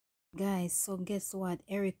Guys, so guess what?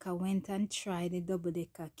 Erica went and tried the double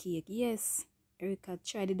decker cake. Yes, Erica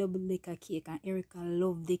tried the double decker cake and Erica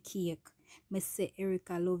loved the cake. Me say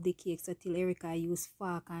Erica loved the cake, so till Erica use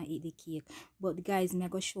fork and eat the cake. But guys, me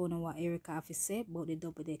go show you what Erica have to say about the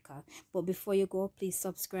double decker. But before you go, please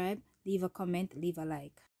subscribe, leave a comment, leave a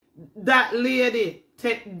like. That lady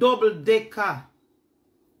take double decker.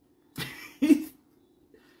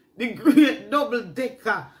 The great double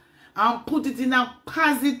decker. And put it in a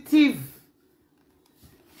positive.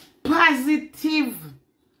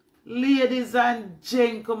 Ladies and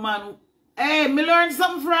gentlemen. Hey, me learn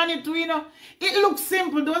something from it too, you know. It looks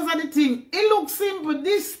simple. Those are the things. It looks simple.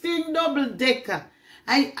 This thing double decker.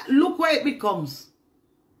 And look where it becomes.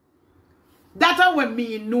 That's when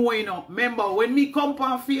me know, you know. Remember, when me come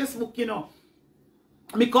on Facebook, you know.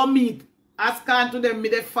 Me come meet. Ask to them, me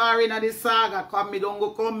the foreign of the saga. Come me don't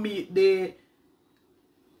go come meet the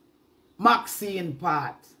Maxine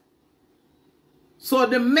part. So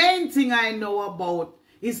the main thing I know about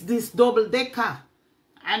is this double decker.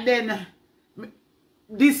 And then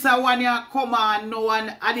this one you come on no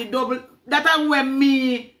one and the double that are when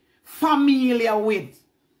me familiar with.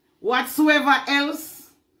 Whatsoever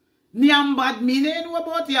else, bad me know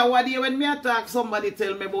about it. What day when me attack somebody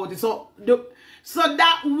tell me about it. So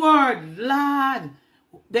that word, lad,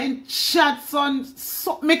 then chat son,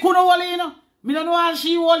 so, me couldn't hold you know. Me don't know how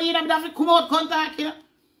she hold you know. Me have to come out contact you know.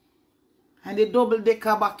 And the double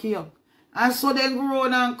decker back here. And so they go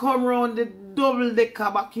on and come round the double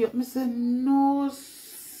decker back here. Me say, no,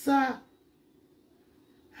 sir.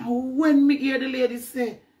 And when me hear the lady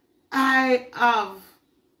say, I have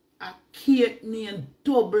a cake named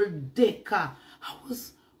double decker, I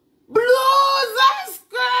was blues and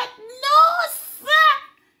skirt. No, sir.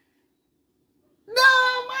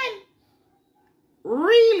 No, man.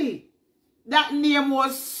 Really? That name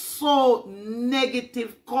was so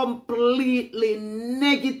negative, completely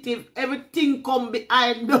negative. Everything come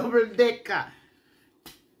behind double decker.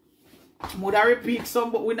 Would I repeat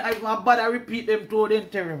some, but when I bother repeat them to them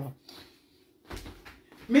terrible.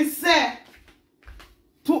 Me say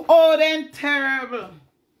to all them terrible.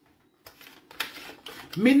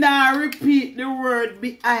 Me now repeat the word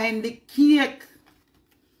behind the cake.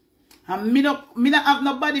 And me not have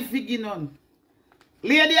nobody figure on.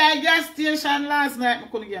 Lady, I gas station last night. I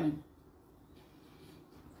couldn't get him.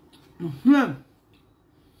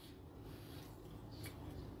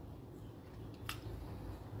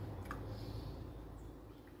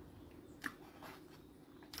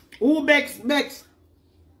 Who Bex?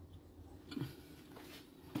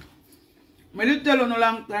 Me did tell you no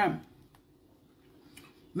long time.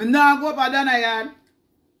 Me now go up a Dana yard.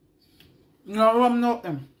 No rum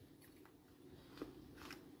nothing.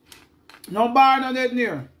 No bar no dead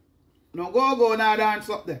near. No go now dance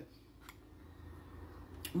up there.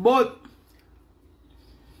 But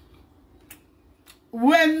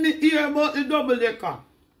when me hear about the double decker,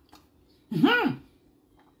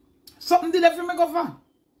 something did that for me go for.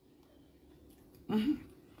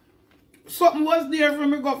 Something was there for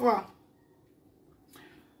me go for.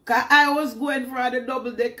 Cause I was going for the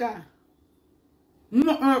double decker.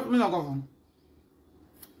 No, me not go for.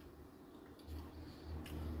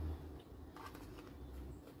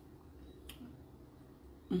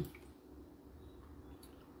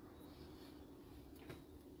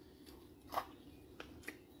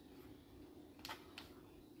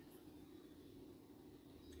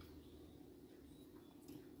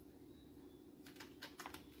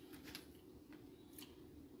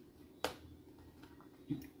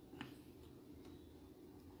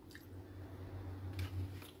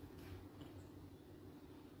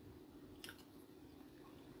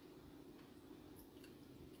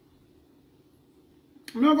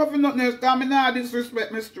 I'm not going for nothing else because I not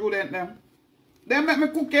disrespect my student them. They make me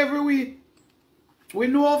cook every week. We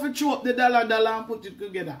know how to chew up the dollar and put it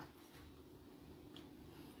together.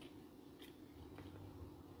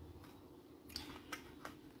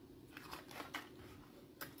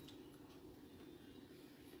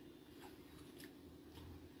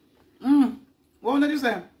 What did you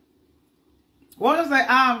say? What did you say?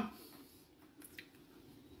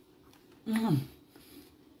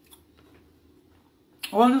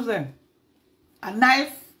 What did you say? A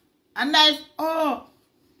knife? A knife? Oh.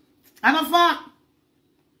 And a fork?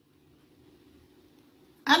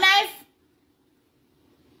 A knife?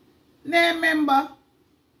 No remember.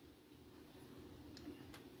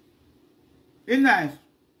 It's nice.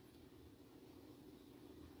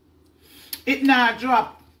 It not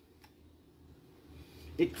drop.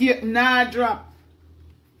 It keep not drop.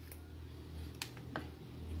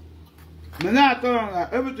 I'm not telling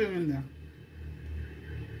that everything in there.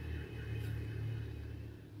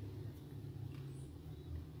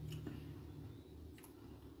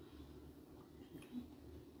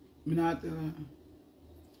 Me not tell her.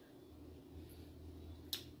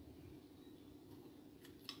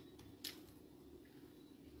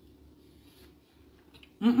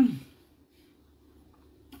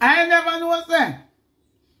 I never know say.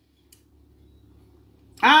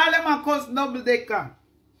 All them a cuss double decker.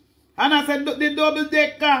 And I said the double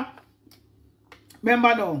decker.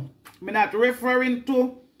 Remember now, me not referring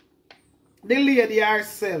to the lady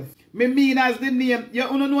herself. Me mean as the name. You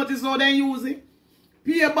don't notice how they use it?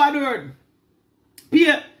 Pay bad word.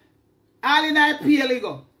 Pay. All in I pay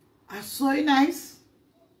lego. I saw it nice.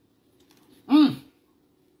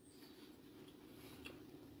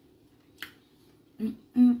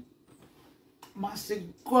 Massive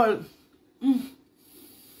gold.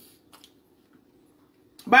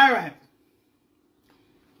 Buy right.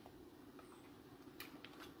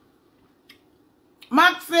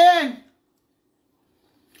 Maxine.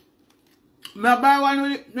 Me buy one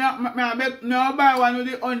with me buy one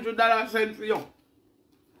with the $100 cent for you.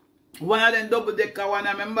 One of them double decker one,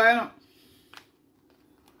 I remember, you know.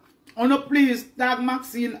 Oh no, please tag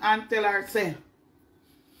Maxine and tell her say.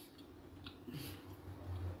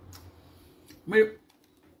 Me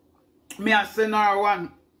a send her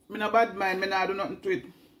one. Me no bad mind, me not do nothing to it.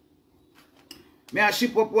 Me a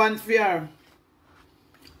ship up one for her.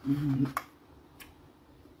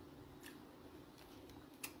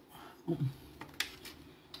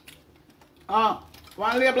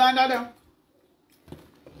 One label under there.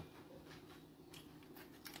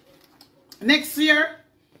 Next year,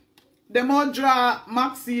 them will draw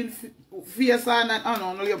Maxine face and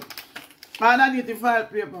no label. Underneath the file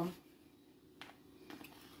paper.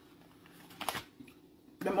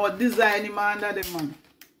 Them will design him under them, man.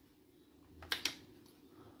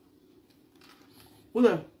 Who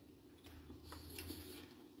there?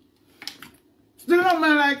 Still don't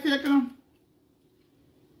man like cake, you know?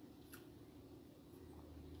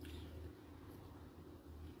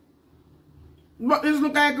 But this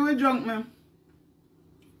look like we drunk, man.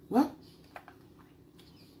 What?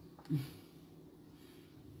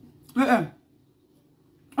 Oh,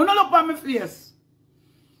 no look at my face.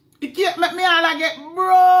 It can't make me all get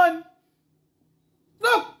brown.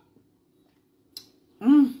 Look.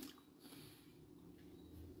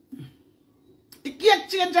 It can't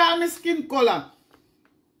change all my skin color.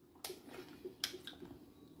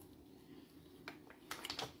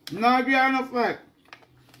 No, be enough like.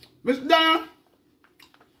 Mr. Dana.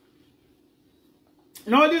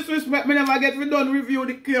 No disrespect, me never get done review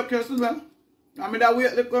the cake yesterday. I mean that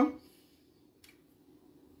wait little.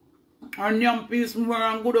 And young piece more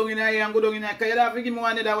and good on in here and good on in here. Because you have to give me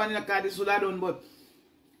one other one in the car, this would have done, but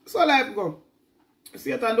so life go.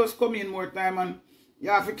 Satan does come in more time and you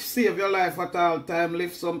have to save your life at all time,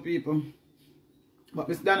 lift some people. But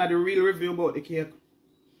Mr. Dana the real review about the cake.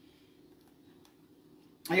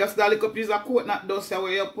 And you still look up piece of coconut dust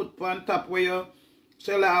where you put on top where you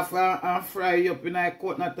shell off and fry it up in a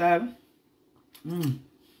coconut oil.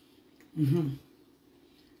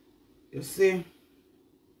 You see,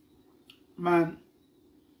 man,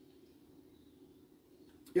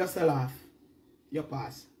 you sell off, you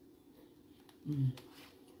pass.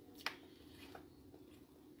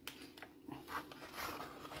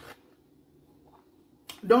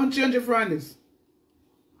 Don't change it from this.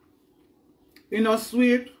 You know,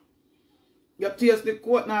 sweet. You taste the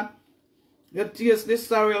coconut. You taste the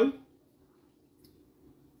sorrel.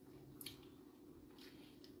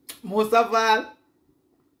 Most of all,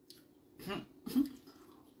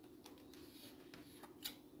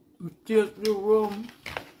 you taste the rum.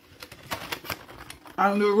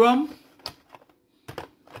 And the rum,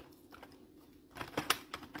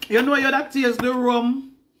 you know, you that taste the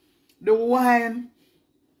rum, the wine,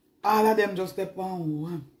 all of them just step on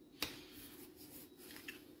one.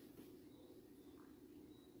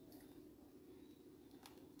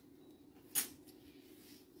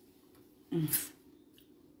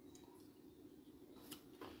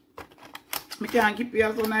 I can't keep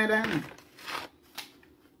you so neither.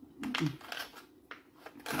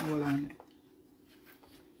 Hold on.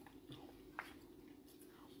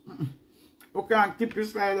 You can't keep your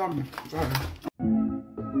side on me. Sorry.